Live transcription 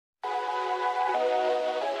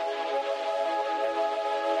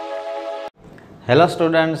Hello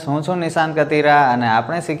students, હું છું નિશાંત કતીરા અને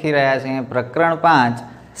આપણે શીખી રહ્યા છીએ પ્રકરણ 5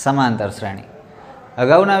 સમાંતર શ્રેણી.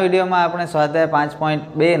 અગાઉના વિડીયોમાં આપણે સ્વાધ્યાય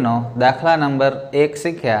 5.2નો દાખલા નંબર 1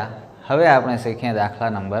 શીખ્યા. હવે આપણે શીખીએ દાખલા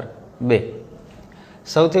નંબર 2.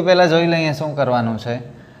 સૌથી પહેલાં જોઈ લઈએ શું કરવાનું છે.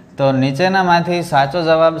 તો નીચેનામાંથી સાચો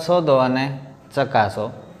જવાબ શોધો અને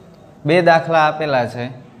ચકાસો. 2 દાખલા આપેલા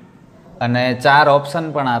છે અને 4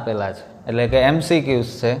 ઓપ્શન પણ આપેલા છે, એટલે કે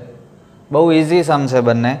MCQs છે. બહુ ઇઝી સમ છે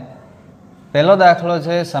બંને. પહેલો દાખલો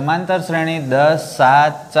છે સમાંતર શ્રેણી 10,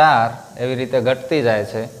 7, 4 એવી રીતે ઘટતી જાય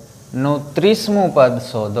છે નું 30મું પદ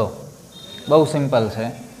શોધો. બહુ સિમ્પલ છે.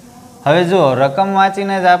 હવે જુઓ, રકમ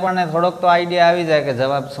વાંચીને જ આપણને થોડોક તો આઈડિયા આવી જાય કે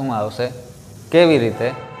જવાબ શું આવશે. કેવી રીતે?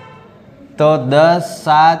 તો 10,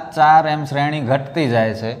 7, 4 એમ શ્રેણી ઘટતી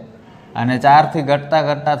જાય છે અને 4થી ઘટતા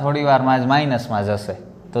ઘટતા થોડી વારમાં જ માઇનસમાં જશે.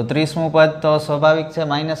 તો 30મું પદ તો સ્વાભાવિક છે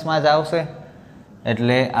માઇનસમાં જ આવશે.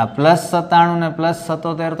 એટલે આ +97 ને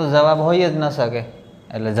 +77 તો જવાબ હોય જ ન શકે.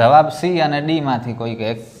 એટલે જવાબ C અને D માંથી કોઈક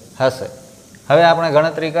એક હશે. હવે આપણે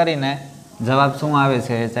ગણતરી કરીને જવાબ શું આવે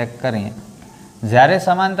છે એ ચેક કરીએ. જ્યારે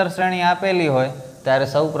સમાંતર શ્રેણી આપેલી હોય ત્યારે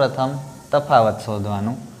સૌપ્રથમ તફાવત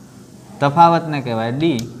શોધવાનું. તફાવતને કહેવાય D.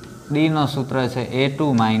 Dનો સૂત્ર છે A2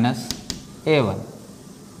 - A1.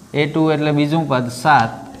 A2 એટલે બીજું પદ 7,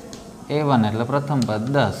 A1 એટલે પ્રથમ પદ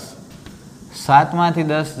 10. 7માંથી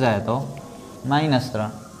 10 જાય તો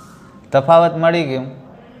 -3. તફાવત મળી ગયું.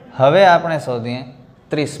 હવે આપણે શોધીએ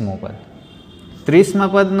 30મું પદ. 30મા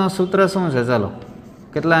પદનો સૂત્ર શું છે? ચલો,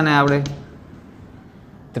 કેટલાને આવડે?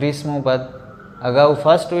 30મું પદ અગાઉ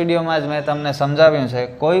ફર્સ્ટ વિડીયોમાં જ મેં તમને સમજાવ્યું છે.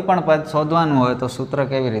 કોઈ પણ પદ શોધવાનું હોય તો સૂત્ર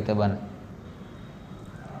કેવી રીતે બને.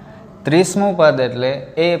 30મું પદ એટલે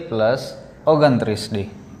A + 29D.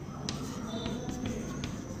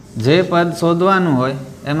 જે પદ શોધવાનું હોય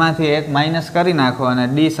એમાંથી એક માઇનસ કરી નાખો અને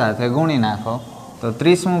D સાથે ગુણી નાખો તો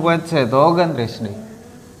 30મું પદ છે તો 29D.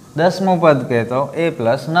 10મું પદ કે તો A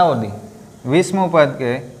 + 9D. 20મું પદ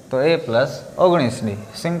કે તો A + 19D.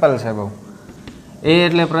 સિમ્પલ છે બહુ. A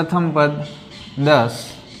એટલે પ્રથમ પદ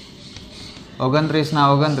 10, 29ના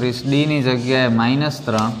 29, Dની જગ્યાએ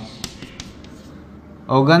 -3.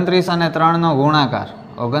 29 અને 3નો ગુણાકાર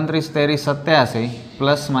 29 તેરી 87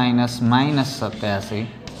 ± -87.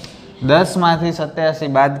 10માંથી 87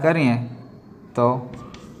 બાદ કરીએ તો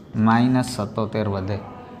 -77 વધે.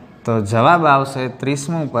 તો જવાબ આવશે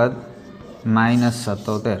 30મું પદ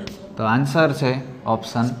 -77. તો આન્સર છે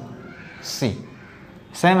ઓપ્શન C.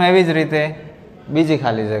 સેમ એવી જ રીતે બીજી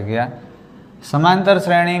ખાલી જગ્યા. સમાંતર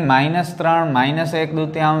શ્રેણી -3,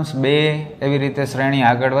 -1/2, 2 એવી રીતે શ્રેણી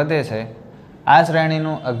આગળ વધે છે. આ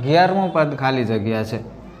શ્રેણીનું 11મું પદ ખાલી જગ્યા છે.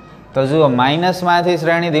 તો જુઓ, માઇનસમાંથી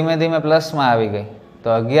શ્રેણી ધીમે ધીમે પ્લસમાં આવી ગઈ. તો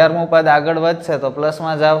 11મું પદ આગળ વધશે તો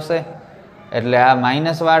પ્લસમાં જ આવશે. એટલે આ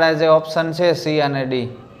માઇનસવાળા જે ઓપ્શન છે C અને D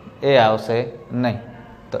એ આવશે નહીં.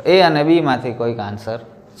 તો A અને B માંથી કોઈક આન્સર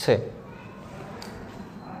છે.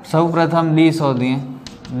 સૌ પ્રથમ D શોધીએ.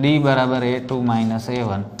 D બરાબર A2 -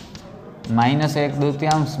 A1.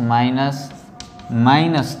 -1/2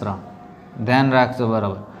 -3. ધ્યાન રાખજો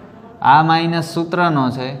બરાબર. આ માઇનસ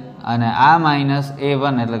સૂત્રનો છે અને આ માઇનસ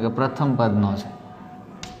A1 એટલે કે પ્રથમ પદનો છે.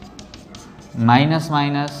 Minus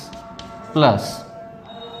minus plus.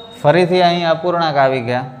 ફરીથી અહીં અપૂર્ણાંક આવી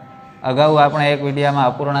ગયા. અગાઉ આપણે એક વિડીયોમાં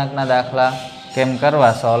અપૂર્ણાંકના દાખલા કેમ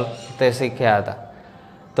કરવા સોલ્વ તે શીખ્યા હતા.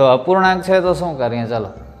 તો અપૂર્ણાંક છે તો શું કરીએ? ચલો,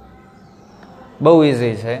 બહુ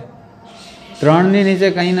ઇઝી છે. 3ની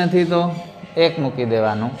નીચે કંઈ નથી તો 1 મૂકી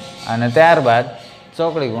દેવાનું અને ત્યારબાદ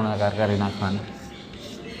ચોકડી ગુણાકાર કરી નાખવાનો.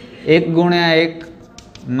 1 × 1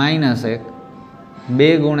 -1,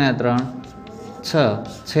 2 × 3 6,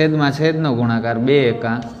 છેદમાં છેદનો ગુણાકાર 2 ×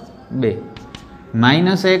 2.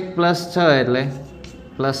 -1 + 6 એટલે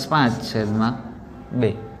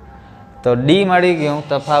 +5/2. તો D મળી ગયું,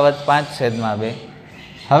 તફાવત 5/2.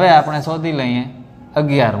 હવે આપણે શોધી લઈએ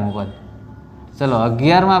 11મું પદ. ચલો,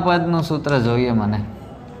 11મા પદનું સૂત્ર જોઈએ મને.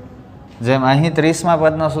 જેમ અહીં 30મા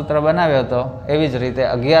પદનો સૂત્ર બનાવ્યો હતો એવી જ રીતે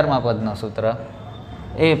 11મા પદનો સૂત્ર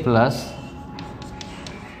A +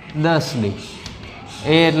 10D.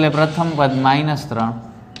 A એટલે પ્રથમ પદ -3,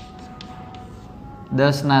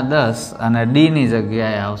 10ના 10 અને Dની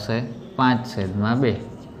જગ્યાએ આવશે 5/2.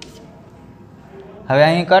 હવે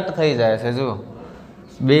અહીં કટ થઈ જાય છે. જુઓ,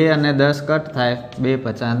 2 અને 10 કટ થાય, 2 ×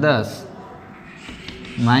 5 = 10,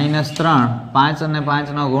 -3, 5 અને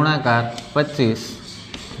 5નો ગુણાકાર 25,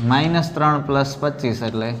 -3 + 25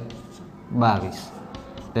 એટલે 22.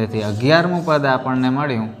 તેથી 11મું પદ આપણને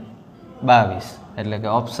મળ્યું 22. એટલે કે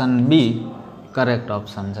ઓપ્શન B કરેક્ટ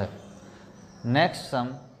ઓપ્શન છે. નેક્સ્ટ સમ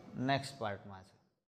નેક્સ્ટ પાર્ટમાં છે.